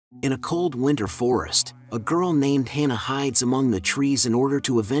In a cold winter forest, a girl named Hannah hides among the trees in order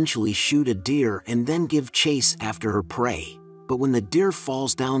to eventually shoot a deer and then give chase after her prey. But when the deer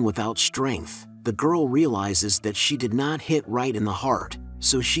falls down without strength, the girl realizes that she did not hit right in the heart,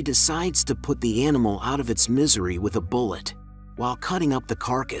 so she decides to put the animal out of its misery with a bullet. While cutting up the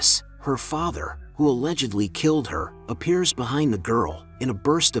carcass, her father, who allegedly killed her, appears behind the girl. In a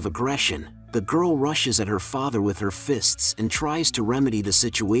burst of aggression, the girl rushes at her father with her fists and tries to remedy the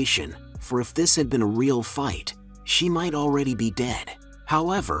situation, for if this had been a real fight, she might already be dead.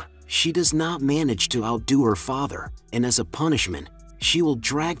 However, she does not manage to outdo her father, and as a punishment, she will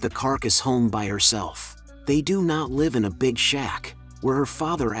drag the carcass home by herself. They do not live in a big shack, where her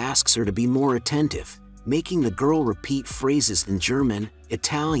father asks her to be more attentive, making the girl repeat phrases in German,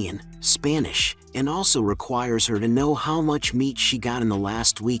 Italian, Spanish, and also requires her to know how much meat she got in the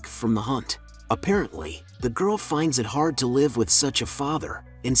last week from the hunt. Apparently, the girl finds it hard to live with such a father.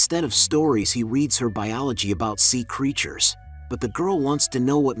 Instead of stories, he reads her biology about sea creatures. But the girl wants to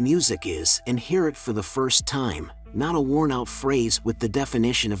know what music is and hear it for the first time, not a worn-out phrase with the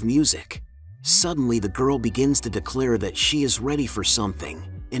definition of music. Suddenly, the girl begins to declare that she is ready for something,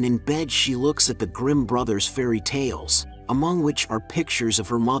 and in bed she looks at the Grimm brothers' fairy tales, among which are pictures of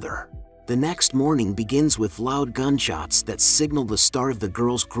her mother. The next morning begins with loud gunshots that signal the start of the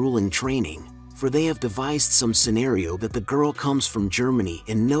girl's grueling training, for they have devised some scenario that the girl comes from Germany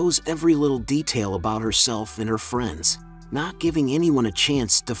and knows every little detail about herself and her friends, not giving anyone a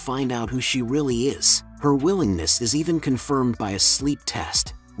chance to find out who she really is. Her willingness is even confirmed by a sleep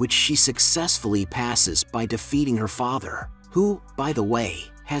test, which she successfully passes by defeating her father, who, by the way,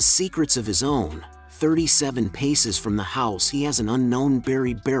 has secrets of his own. 37 paces from the house he has an unknown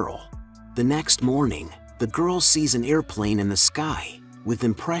buried barrel. The next morning, the girl sees an airplane in the sky, with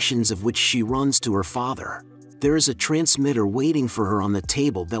impressions of which she runs to her father. There is a transmitter waiting for her on the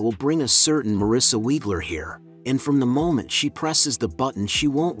table that will bring a certain Marissa Wiegler here, and from the moment she presses the button she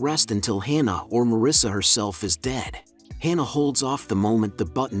won't rest until Hannah or Marissa herself is dead. Hannah holds off the moment the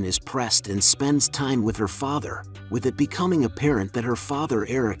button is pressed and spends time with her father, with it becoming apparent that her father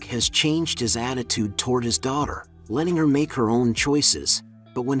Eric has changed his attitude toward his daughter, letting her make her own choices.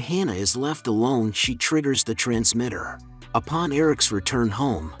 But when Hannah is left alone, she triggers the transmitter. Upon Eric's return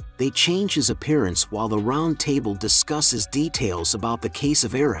home, they change his appearance while the round table discusses details about the case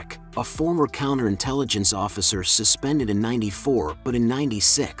of Eric, a former counterintelligence officer suspended in '94, but in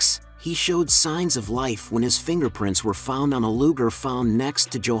 '96, he showed signs of life when his fingerprints were found on a Luger found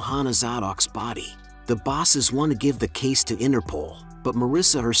next to Johanna Zadok's body. The bosses want to give the case to Interpol, but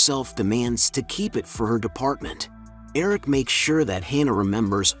Marissa herself demands to keep it for her department. Eric makes sure that Hannah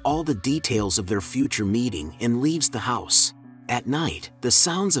remembers all the details of their future meeting and leaves the house. At night, the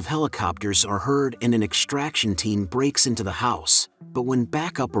sounds of helicopters are heard and an extraction team breaks into the house, but when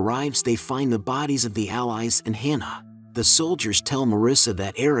backup arrives they find the bodies of the allies and Hannah. The soldiers tell Marissa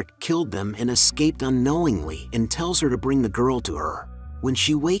that Eric killed them and escaped unknowingly and tells her to bring the girl to her. When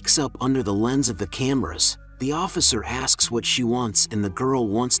she wakes up under the lens of the cameras, the officer asks what she wants and the girl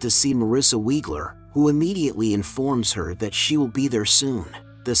wants to see Marissa Wiegler, who immediately informs her that she will be there soon.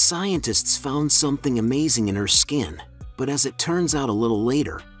 The scientists found something amazing in her skin, but as it turns out a little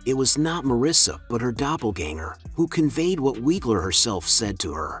later, it was not Marissa but her doppelganger, who conveyed what Wiegler herself said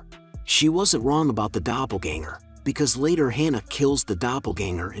to her. She wasn't wrong about the doppelganger, because later Hannah kills the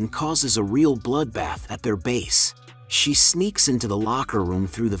doppelganger and causes a real bloodbath at their base. She sneaks into the locker room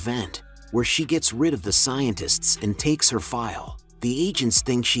through the vent, where she gets rid of the scientists and takes her file. The agents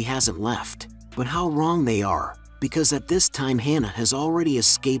think she hasn't left, but how wrong they are, because at this time Hannah has already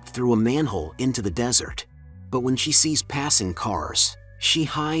escaped through a manhole into the desert. But when she sees passing cars, she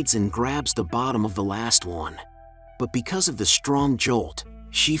hides and grabs the bottom of the last one. But because of the strong jolt,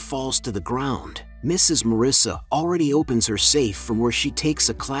 she falls to the ground. Mrs. Marissa already opens her safe from where she takes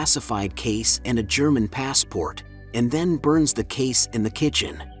a classified case and a German passport, and then burns the case in the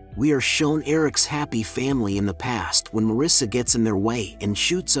kitchen. We are shown Eric's happy family in the past when Marissa gets in their way and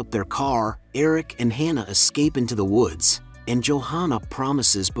shoots up their car. Eric and Hannah escape into the woods, and Johanna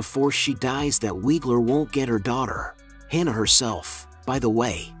promises before she dies that Wiegler won't get her daughter. Hannah herself, by the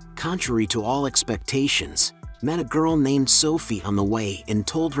way, contrary to all expectations, met a girl named Sophie on the way and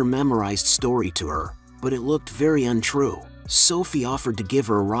told her memorized story to her, but it looked very untrue. Sophie offered to give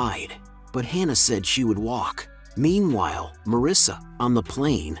her a ride, but Hannah said she would walk. Meanwhile, Marissa, on the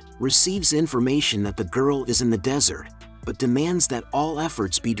plane, receives information that the girl is in the desert, but demands that all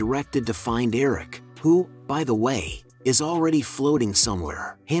efforts be directed to find Eric, who, by the way, is already floating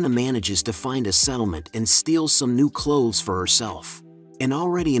somewhere. Hannah manages to find a settlement and steals some new clothes for herself. And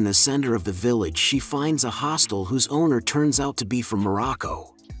already in the center of the village she finds a hostel whose owner turns out to be from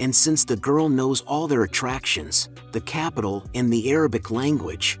Morocco. And since the girl knows all their attractions, the capital, and the Arabic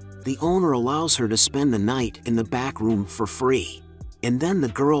language, the owner allows her to spend the night in the back room for free. And then the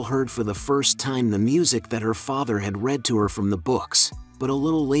girl heard for the first time the music that her father had read to her from the books, but a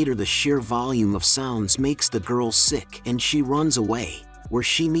little later the sheer volume of sounds makes the girl sick and she runs away, where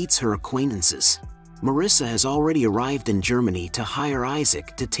she meets her acquaintances. Marissa has already arrived in Germany to hire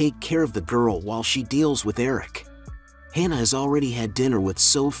Isaac to take care of the girl while she deals with Eric. Hannah has already had dinner with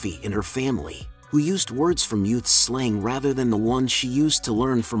Sophie and her family, who used words from youth's slang rather than the ones she used to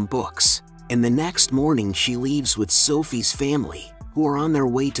learn from books. And the next morning she leaves with Sophie's family, who are on their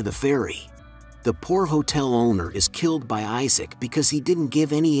way to the ferry. The poor hotel owner is killed by Isaac because he didn't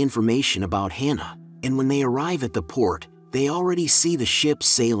give any information about Hannah, and when they arrive at the port, they already see the ship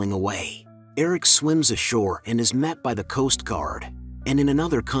sailing away. Eric swims ashore and is met by the Coast Guard. And in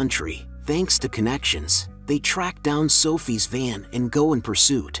another country, thanks to connections, they track down Sophie's van and go in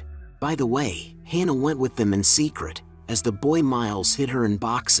pursuit. By the way, Hannah went with them in secret, as the boy Miles hid her in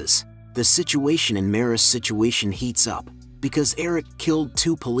boxes. The situation in Maris' situation heats up, because Eric killed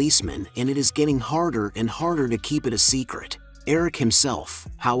 2 policemen and it is getting harder and harder to keep it a secret. Eric himself,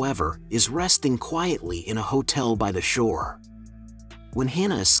 however, is resting quietly in a hotel by the shore. When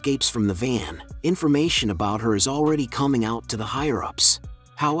Hannah escapes from the van, information about her is already coming out to the higher-ups.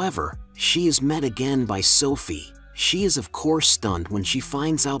 However, she is met again by Sophie. She is of course stunned when she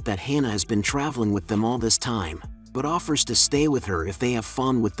finds out that Hannah has been traveling with them all this time, but offers to stay with her if they have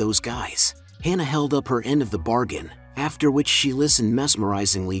fun with those guys. Hannah held up her end of the bargain, after which she listened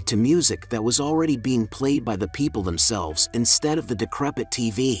mesmerizingly to music that was already being played by the people themselves instead of the decrepit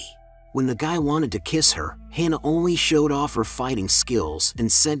TV. When the guy wanted to kiss her, Hannah only showed off her fighting skills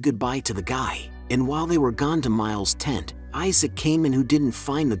and said goodbye to the guy. And while they were gone to Miles' tent, Isaac came in, who didn't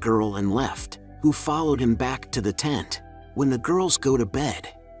find the girl and left, who followed him back to the tent. When the girls go to bed,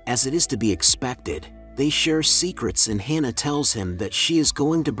 as it is to be expected, they share secrets and Hannah tells him that she is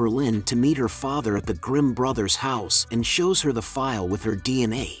going to Berlin to meet her father at the Grimm brothers' house and shows her the file with her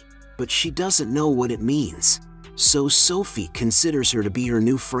DNA. But she doesn't know what it means. So Sophie considers her to be her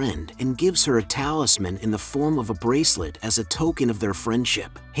new friend and gives her a talisman in the form of a bracelet as a token of their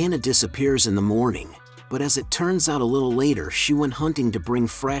friendship. Hannah disappears in the morning, but as it turns out a little later she went hunting to bring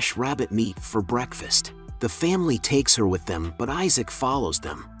fresh rabbit meat for breakfast. The family takes her with them, but Isaac follows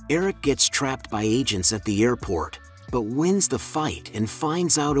them. Eric gets trapped by agents at the airport, but wins the fight and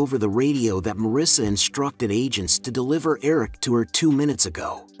finds out over the radio that Marissa instructed agents to deliver Eric to her 2 minutes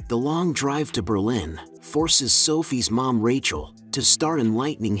ago. The long drive to Berlin forces Sophie's mom, Rachel, to start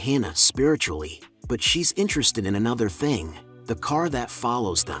enlightening Hannah spiritually, but she's interested in another thing, the car that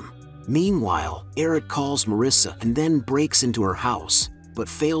follows them. Meanwhile, Eric calls Marissa and then breaks into her house, but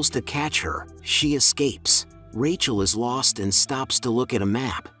fails to catch her. She escapes. Rachel is lost and stops to look at a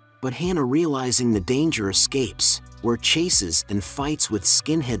map, but Hannah, realizing the danger, escapes, where chases and fights with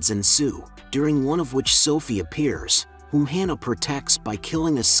skinheads ensue, during one of which Sophie appears, whom Hannah protects by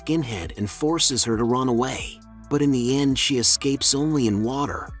killing a skinhead and forces her to run away. But in the end she escapes only in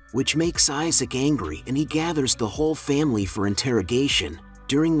water, which makes Isaac angry and he gathers the whole family for interrogation,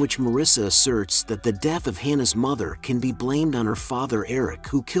 during which Marissa asserts that the death of Hannah's mother can be blamed on her father Eric,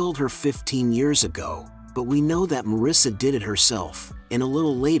 who killed her 15 years ago. But we know that Marissa did it herself, and a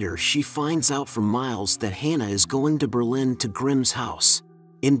little later she finds out from Miles that Hannah is going to Berlin to Grimm's house.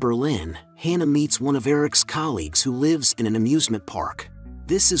 In Berlin, Hannah meets one of Eric's colleagues who lives in an amusement park.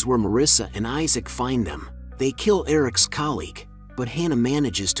 This is where Marissa and Isaac find them. They kill Eric's colleague, but Hannah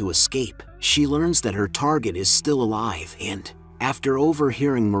manages to escape. She learns that her target is still alive and, after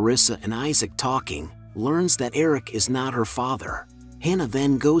overhearing Marissa and Isaac talking, learns that Eric is not her father. Hannah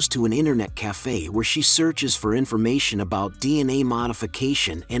then goes to an internet cafe where she searches for information about DNA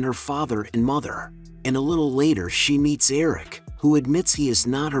modification and her father and mother. And a little later she meets Eric, who admits he is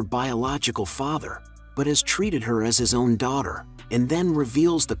not her biological father, but has treated her as his own daughter, and then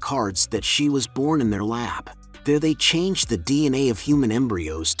reveals the cards that she was born in their lab. There they change the DNA of human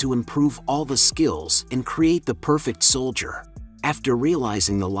embryos to improve all the skills and create the perfect soldier. After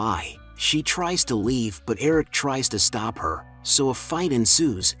realizing the lie, she tries to leave, but Eric tries to stop her, so a fight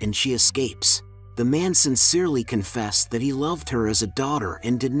ensues and she escapes. The man sincerely confessed that he loved her as a daughter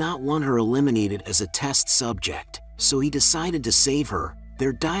and did not want her eliminated as a test subject, so he decided to save her.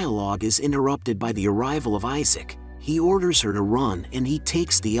 Their dialogue is interrupted by the arrival of Isaac. He orders her to run and he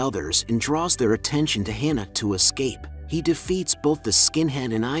takes the others and draws their attention to Hannah to escape. He defeats both the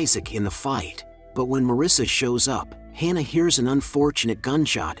skinhead and Isaac in the fight, but when Marissa shows up, Hannah hears an unfortunate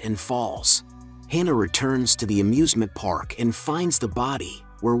gunshot and falls. Hannah returns to the amusement park and finds the body,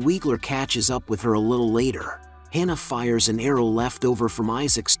 where Wiegler catches up with her a little later. Hannah fires an arrow left over from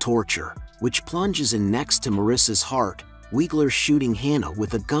Isaac's torture, which plunges in next to Marissa's heart, Wiegler shooting Hannah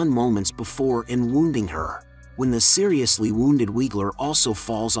with a gun moments before and wounding her. When the seriously wounded Wiegler also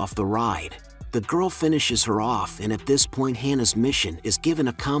falls off the ride, the girl finishes her off, and at this point Hannah's mission is given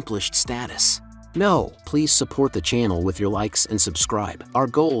accomplished status. No, please support the channel with your likes and subscribe. Our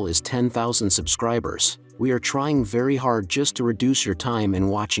goal is 10,000 subscribers. We are trying very hard just to reduce your time in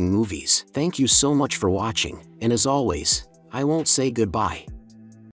watching movies. Thank you so much for watching, and as always, I won't say goodbye.